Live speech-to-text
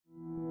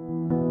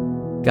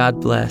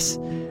God bless,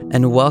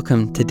 and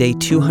welcome to day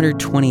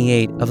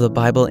 228 of the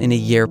Bible in a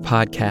Year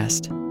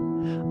podcast.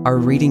 Our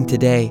reading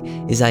today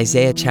is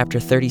Isaiah chapter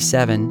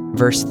 37,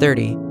 verse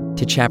 30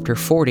 to chapter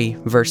 40,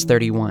 verse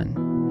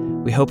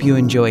 31. We hope you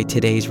enjoy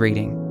today's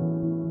reading.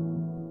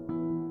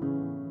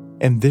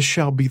 And this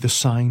shall be the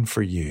sign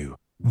for you.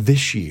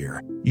 This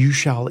year you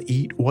shall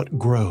eat what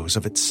grows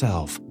of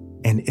itself,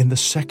 and in the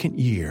second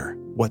year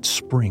what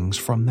springs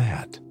from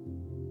that.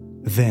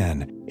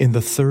 Then in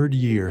the third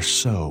year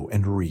sow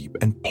and reap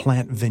and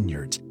plant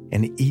vineyards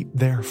and eat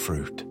their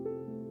fruit.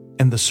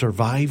 And the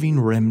surviving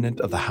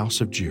remnant of the house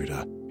of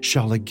Judah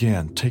shall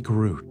again take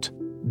root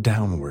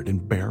downward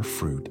and bear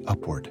fruit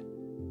upward.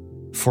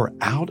 For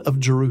out of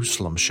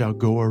Jerusalem shall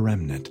go a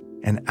remnant,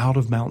 and out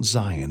of Mount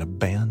Zion a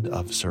band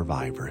of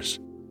survivors.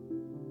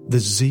 The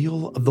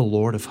zeal of the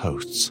Lord of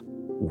hosts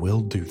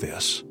will do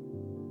this.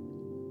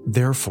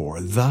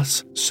 Therefore,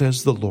 thus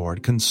says the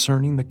Lord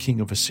concerning the king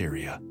of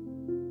Assyria,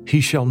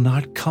 He shall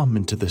not come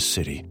into the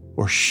city,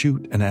 or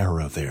shoot an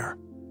arrow there,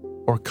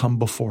 or come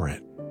before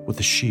it with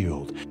a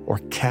shield, or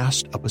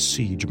cast up a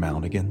siege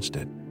mound against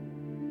it.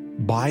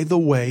 By the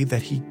way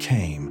that he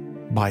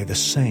came, by the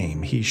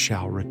same he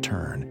shall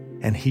return,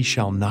 and he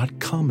shall not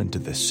come into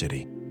this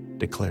city,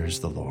 declares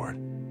the Lord.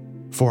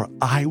 For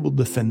I will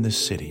defend this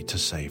city to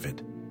save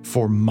it,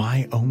 for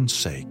my own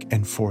sake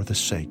and for the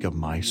sake of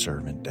my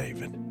servant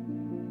David.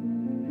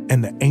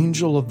 And the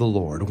angel of the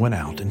Lord went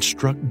out and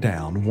struck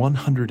down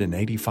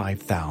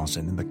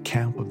 185,000 in the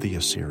camp of the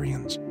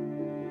Assyrians.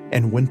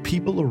 And when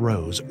people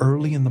arose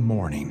early in the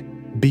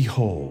morning,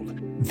 behold,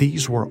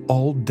 these were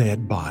all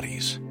dead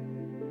bodies.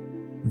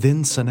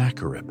 Then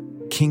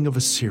Sennacherib, king of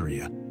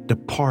Assyria,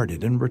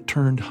 departed and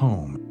returned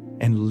home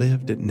and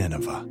lived at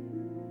Nineveh.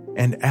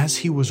 And as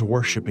he was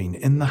worshiping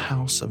in the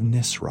house of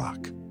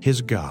Nisroch,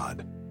 his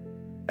god,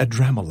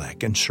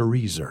 Adramelech and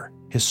Sharezer,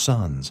 his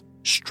sons,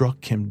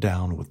 struck him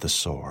down with the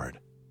sword.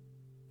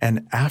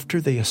 And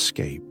after they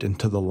escaped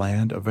into the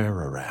land of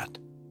Ararat,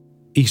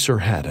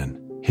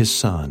 Esarhaddon, his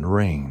son,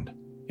 reigned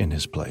in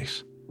his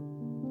place.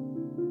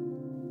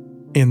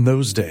 In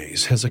those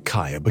days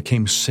Hezekiah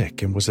became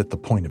sick and was at the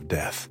point of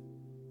death.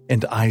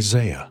 And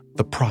Isaiah,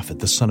 the prophet,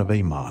 the son of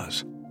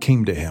Amoz,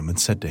 came to him and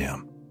said to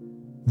him,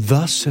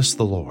 Thus says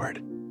the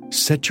Lord,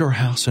 set your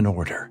house in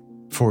order,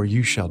 for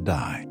you shall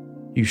die,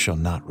 you shall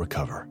not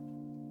recover.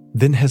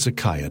 Then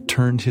Hezekiah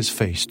turned his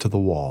face to the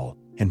wall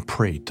and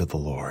prayed to the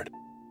Lord,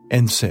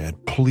 and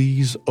said,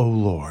 Please, O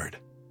Lord,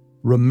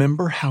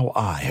 remember how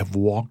I have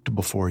walked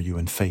before you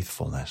in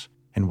faithfulness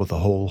and with a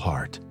whole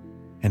heart,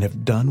 and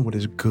have done what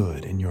is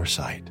good in your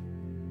sight.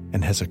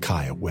 And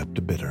Hezekiah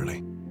wept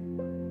bitterly.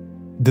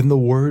 Then the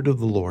word of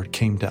the Lord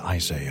came to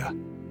Isaiah,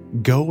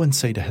 Go and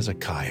say to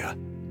Hezekiah,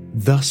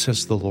 Thus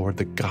says the Lord,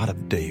 the God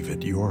of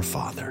David, your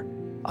father,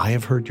 I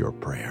have heard your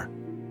prayer.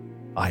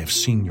 I have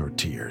seen your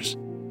tears.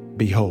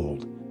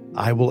 Behold,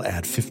 I will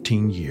add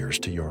 15 years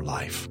to your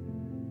life.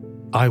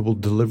 I will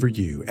deliver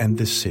you and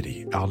this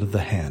city out of the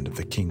hand of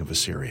the king of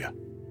Assyria,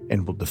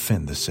 and will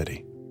defend the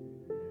city.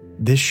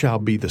 This shall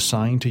be the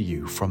sign to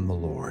you from the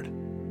Lord,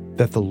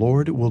 that the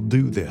Lord will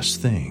do this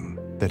thing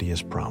that he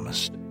has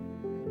promised.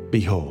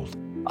 Behold,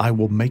 I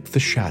will make the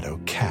shadow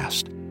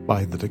cast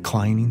by the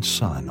declining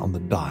sun on the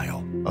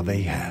dial of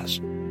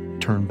Ahaz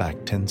turn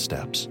back 10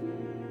 steps.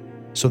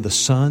 So the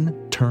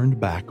sun turned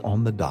back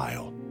on the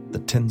dial the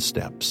 10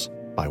 steps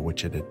by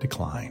which it had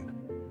declined.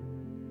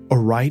 A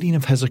writing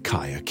of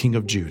Hezekiah, king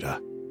of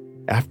Judah,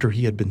 after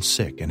he had been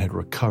sick and had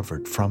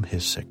recovered from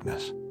his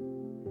sickness.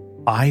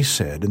 I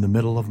said in the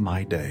middle of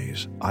my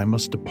days, I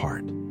must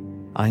depart.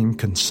 I am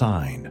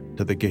consigned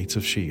to the gates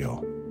of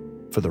Sheol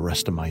for the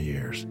rest of my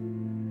years.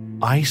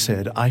 I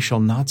said, I shall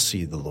not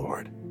see the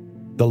Lord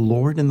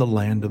in the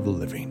land of the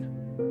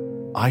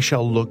living. I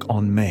shall look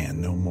on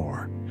man no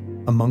more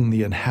among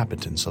the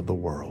inhabitants of the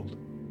world.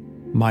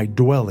 My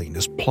dwelling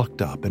is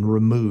plucked up and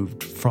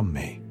removed from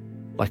me,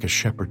 like a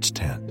shepherd's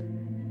tent.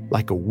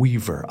 Like a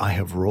weaver I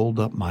have rolled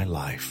up my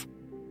life.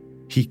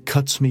 He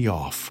cuts me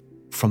off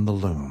from the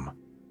loom.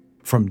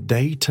 From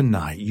day to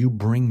night you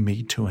bring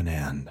me to an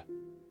end.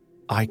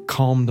 I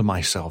calmed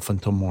myself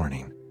until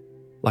morning.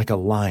 Like a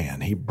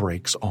lion he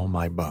breaks all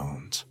my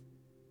bones.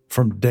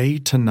 From day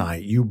to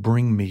night you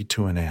bring me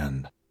to an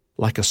end.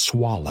 Like a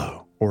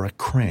swallow or a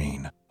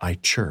crane I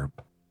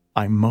chirp.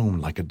 I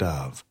moan like a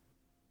dove.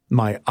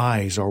 My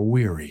eyes are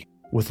weary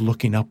with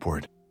looking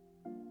upward.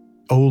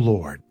 O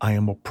Lord, I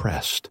am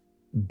oppressed.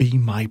 Be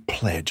my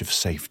pledge of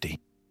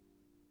safety.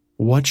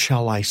 What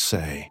shall I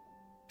say?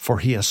 For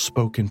he has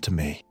spoken to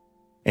me,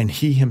 and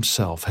he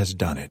himself has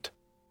done it.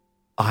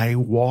 I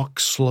walk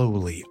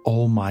slowly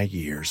all my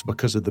years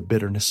because of the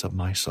bitterness of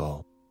my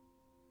soul.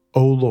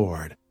 O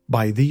Lord,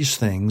 by these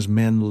things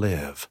men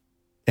live,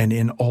 and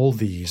in all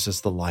these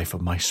is the life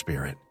of my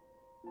spirit.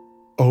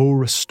 O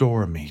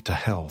restore me to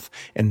health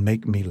and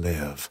make me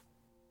live.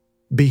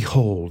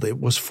 Behold, it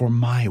was for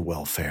my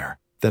welfare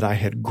that I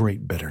had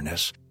great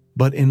bitterness,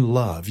 but in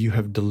love you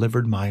have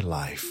delivered my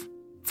life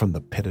from the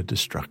pit of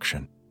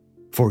destruction,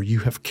 for you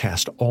have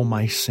cast all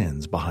my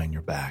sins behind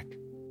your back.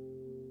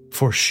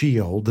 For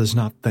Sheol does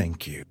not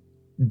thank you.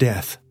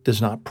 Death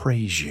does not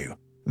praise you.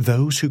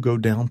 Those who go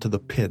down to the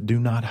pit do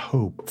not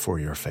hope for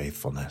your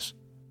faithfulness.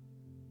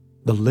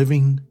 The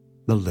living,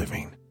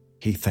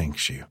 he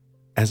thanks you,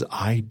 as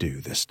I do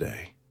this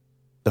day.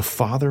 The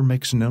Father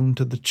makes known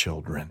to the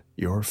children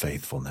your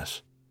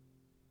faithfulness.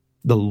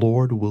 The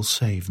Lord will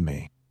save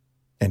me,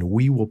 and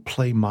we will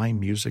play my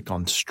music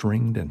on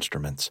stringed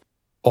instruments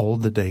all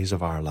the days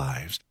of our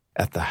lives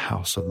at the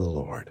house of the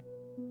Lord.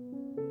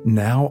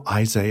 Now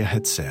Isaiah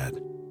had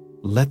said,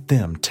 "Let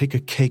them take a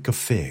cake of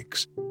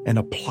figs and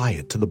apply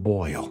it to the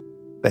boil,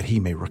 that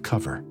he may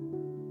recover."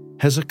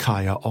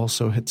 Hezekiah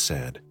also had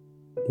said,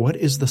 "What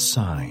is the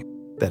sign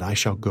that I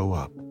shall go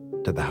up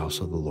to the house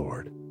of the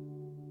Lord?"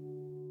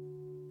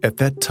 At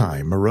that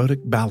time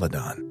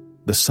Merodach-Baladan,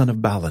 the son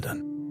of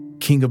Baladan,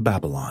 king of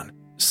Babylon,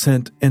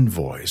 sent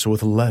envoys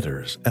with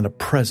letters and a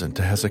present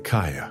to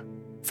Hezekiah,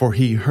 for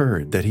he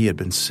heard that he had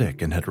been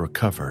sick and had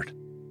recovered.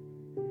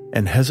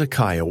 And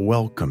Hezekiah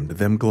welcomed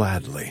them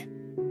gladly,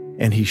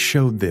 and he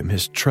showed them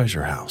his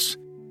treasure house,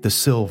 the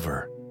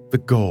silver, the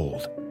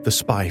gold, the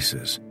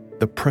spices,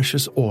 the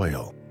precious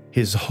oil,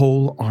 his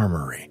whole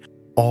armory,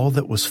 all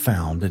that was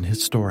found in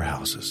his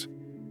storehouses.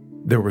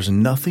 There was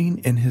nothing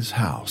in his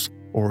house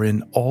or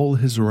in all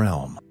his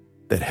realm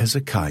that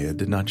Hezekiah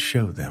did not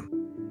show them.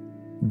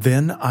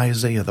 Then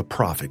Isaiah the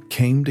prophet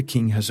came to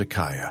King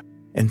Hezekiah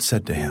and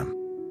said to him,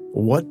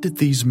 "What did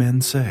these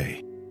men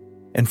say?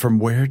 And from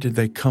where did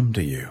they come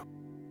to you?"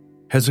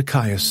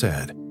 Hezekiah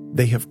said,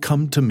 "They have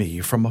come to me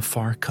from a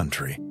far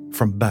country,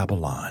 from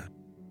Babylon."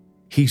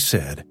 He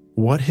said,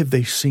 "What have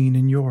they seen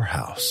in your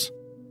house?"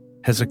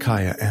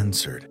 Hezekiah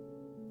answered,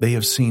 "They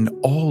have seen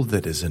all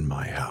that is in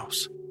my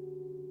house.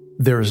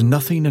 There is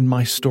nothing in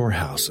my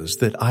storehouses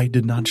that I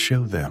did not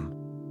show them."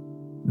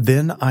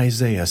 Then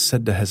Isaiah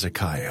said to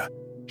Hezekiah,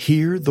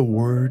 "Hear the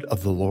word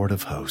of the Lord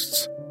of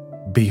hosts.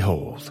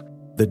 Behold,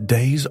 the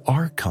days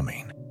are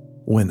coming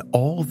when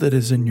all that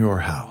is in your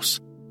house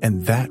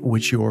and that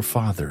which your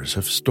fathers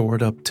have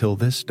stored up till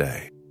this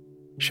day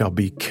shall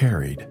be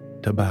carried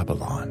to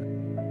Babylon.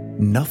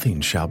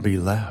 Nothing shall be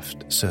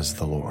left, says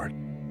the Lord.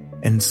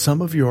 And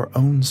some of your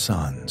own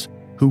sons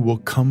who will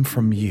come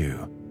from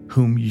you,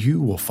 whom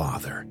you will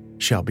father,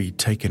 shall be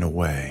taken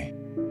away,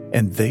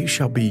 and they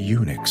shall be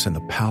eunuchs in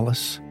the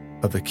palace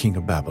of the king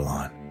of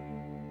Babylon."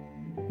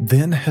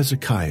 Then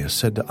Hezekiah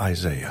said to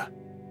Isaiah,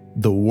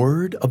 "The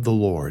word of the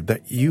Lord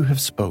that you have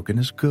spoken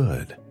is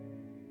good."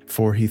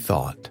 For he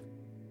thought,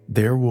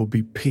 "There will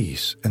be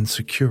peace and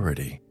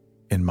security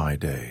in my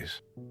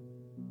days."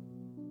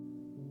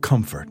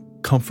 Comfort,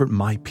 comfort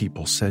my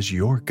people, says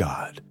your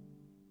God.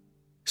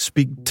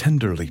 Speak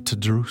tenderly to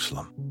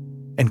Jerusalem,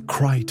 and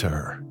cry to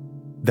her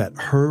that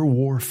her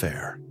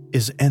warfare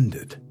is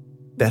ended,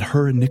 that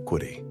her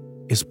iniquity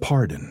is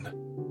pardoned,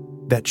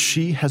 that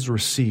she has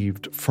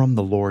received from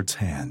the Lord's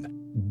hand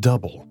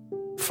double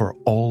for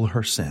all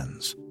her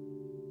sins.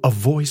 A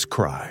voice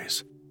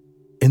cries,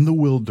 "In the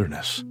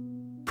wilderness,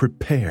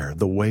 prepare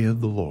the way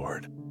of the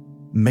Lord.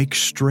 Make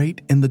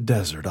straight in the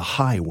desert a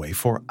highway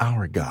for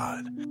our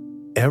God.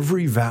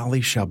 Every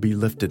valley shall be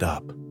lifted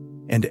up,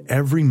 and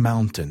every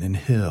mountain and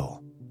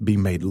hill be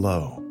made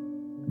low.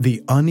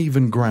 The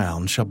uneven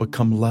ground shall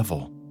become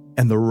level,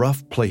 and the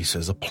rough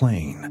places a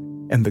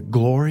plain, and the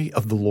glory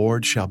of the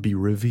Lord shall be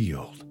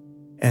revealed,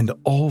 and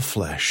all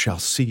flesh shall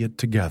see it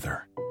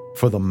together,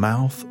 for the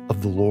mouth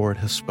of the Lord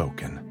has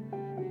spoken."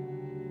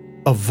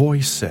 A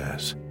voice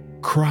says,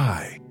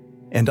 "Cry,"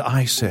 and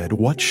I said,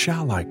 "What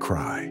shall I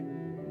cry?"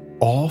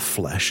 All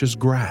flesh is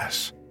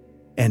grass,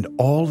 and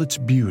all its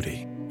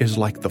beauty is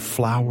like the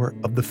flower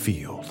of the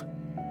field.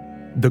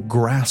 The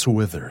grass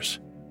withers,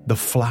 the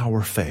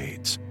flower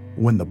fades,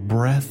 when the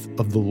breath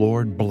of the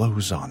Lord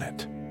blows on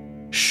it.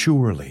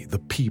 Surely the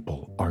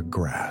people are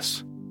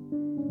grass.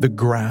 The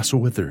grass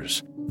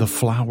withers, the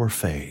flower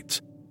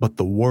fades, but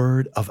the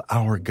word of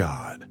our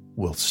God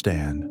will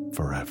stand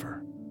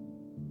forever.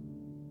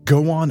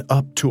 Go on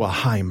up to a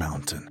high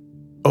mountain,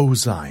 O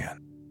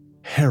Zion,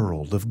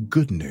 herald of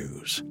good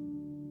news.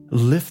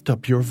 Lift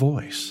up your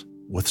voice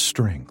with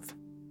strength.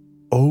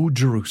 O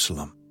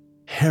Jerusalem,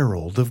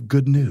 herald of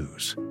good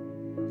news.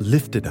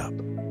 Lift it up,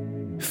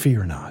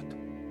 fear not.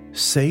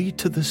 Say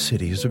to the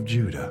cities of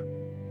Judah,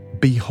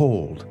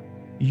 "Behold,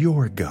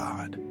 your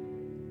God.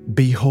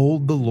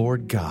 Behold, the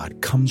Lord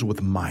God comes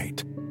with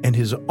might, and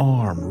his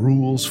arm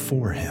rules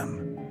for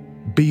him.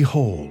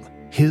 Behold,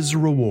 his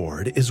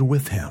reward is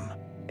with him,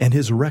 and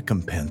his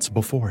recompense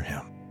before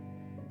him.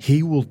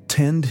 He will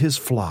tend his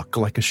flock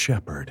like a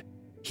shepherd.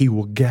 He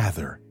will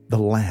gather the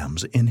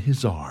lambs in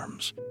his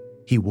arms.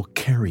 He will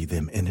carry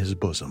them in his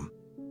bosom,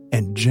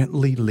 and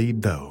gently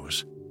lead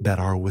those that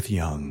are with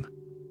young.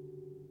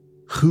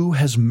 Who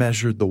has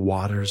measured the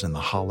waters in the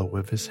hollow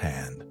of his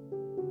hand,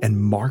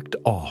 and marked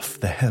off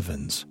the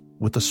heavens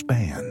with a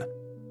span,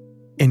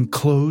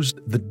 enclosed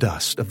the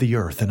dust of the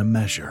earth in a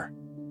measure,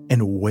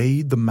 and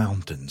weighed the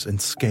mountains in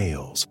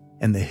scales,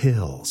 and the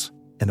hills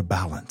in a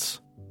balance?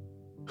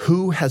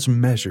 Who has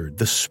measured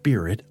the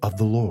Spirit of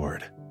the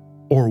Lord?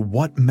 Or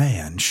what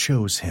man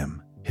shows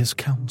him his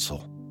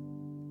counsel?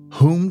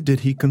 Whom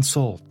did he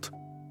consult,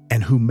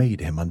 and who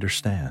made him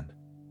understand?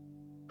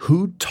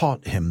 Who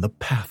taught him the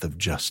path of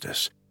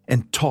justice,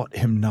 and taught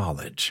him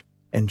knowledge,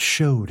 and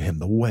showed him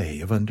the way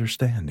of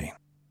understanding?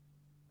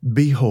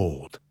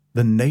 Behold,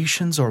 the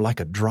nations are like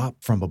a drop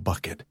from a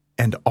bucket,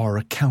 and are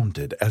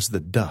accounted as the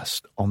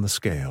dust on the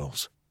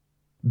scales.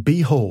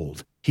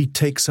 Behold, he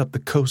takes up the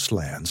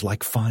coastlands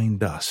like fine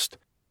dust.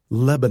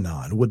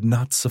 Lebanon would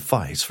not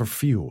suffice for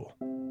fuel,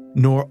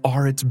 nor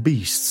are its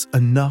beasts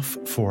enough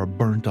for a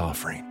burnt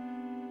offering.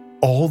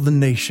 All the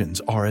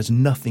nations are as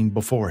nothing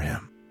before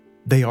him.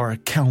 They are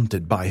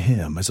accounted by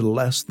him as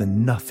less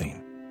than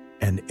nothing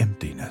and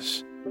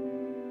emptiness.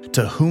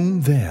 To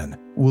whom then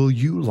will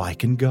you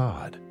liken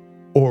God?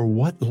 Or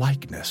what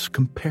likeness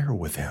compare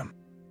with him?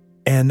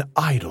 An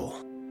idol,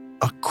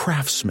 a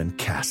craftsman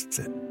casts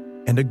it,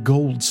 and a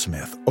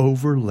goldsmith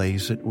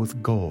overlays it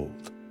with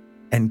gold,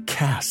 and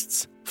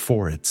casts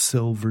for it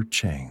silver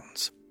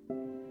chains.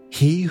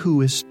 He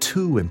who is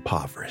too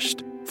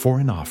impoverished for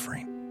an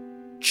offering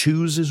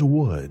chooses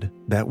wood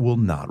that will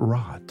not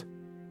rot.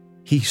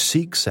 He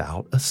seeks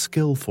out a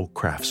skillful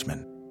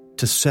craftsman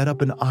to set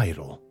up an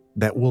idol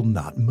that will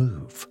not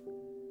move.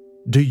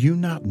 Do you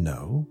not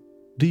know?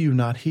 Do you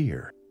not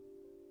hear?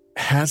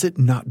 Has it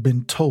not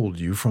been told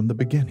you from the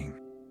beginning?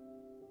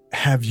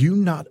 Have you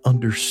not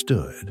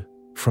understood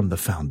from the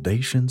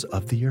foundations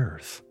of the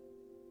earth?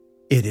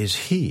 It is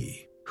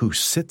he who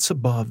sits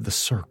above the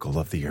circle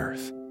of the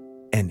earth,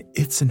 and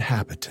its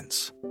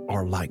inhabitants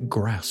are like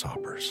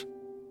grasshoppers,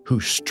 who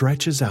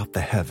stretches out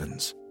the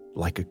heavens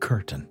like a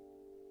curtain,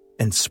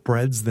 and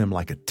spreads them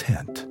like a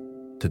tent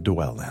to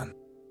dwell in,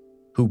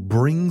 who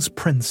brings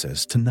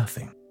princes to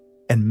nothing,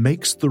 and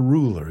makes the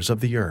rulers of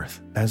the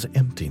earth as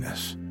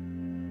emptiness.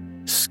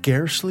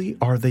 Scarcely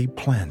are they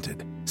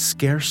planted,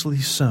 scarcely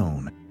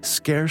sown,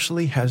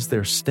 scarcely has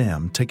their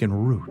stem taken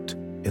root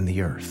in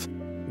the earth,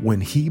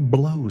 when he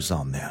blows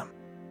on them,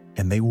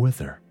 and they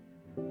wither,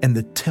 and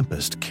the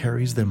tempest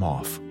carries them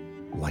off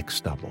like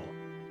stubble.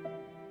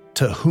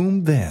 To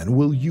whom then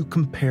will you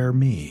compare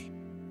me,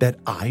 that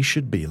I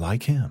should be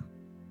like him?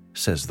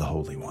 Says the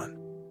Holy One.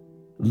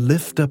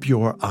 Lift up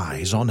your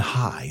eyes on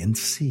high and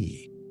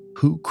see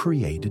who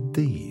created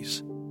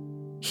these.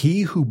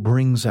 He who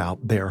brings out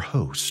their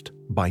host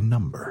by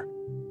number,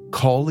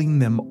 calling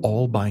them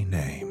all by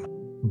name,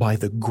 by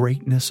the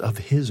greatness of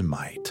his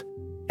might,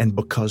 and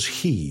because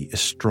he is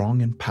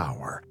strong in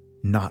power,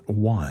 not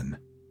one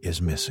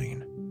is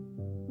missing.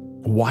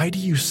 Why do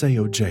you say,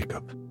 O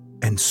Jacob,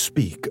 and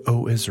speak,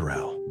 O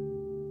Israel?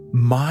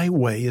 My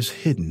way is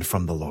hidden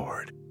from the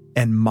Lord,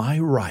 and my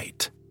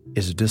right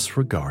is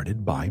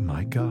disregarded by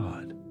my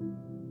God.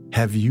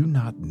 Have you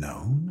not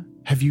known?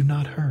 Have you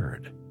not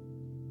heard?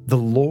 The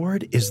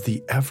Lord is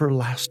the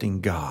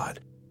everlasting God,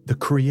 the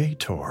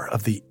creator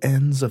of the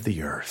ends of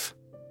the earth.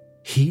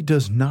 He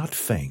does not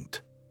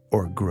faint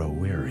or grow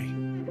weary.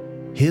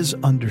 His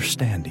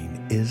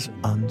understanding is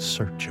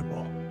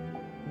unsearchable.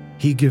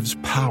 He gives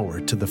power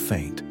to the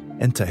faint,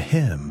 and to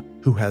him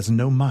who has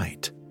no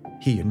might,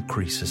 he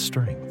increases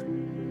strength.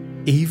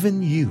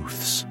 Even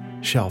youths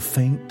shall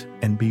faint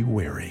and be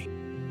weary,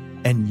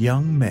 and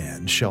young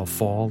men shall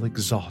fall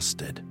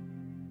exhausted.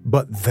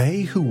 But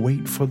they who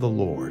wait for the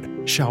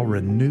Lord shall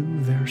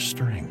renew their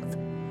strength.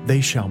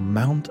 They shall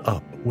mount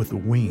up with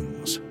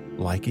wings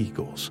like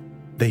eagles.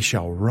 They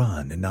shall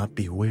run and not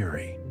be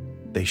weary.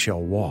 They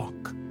shall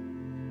walk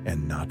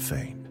and not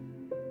faint.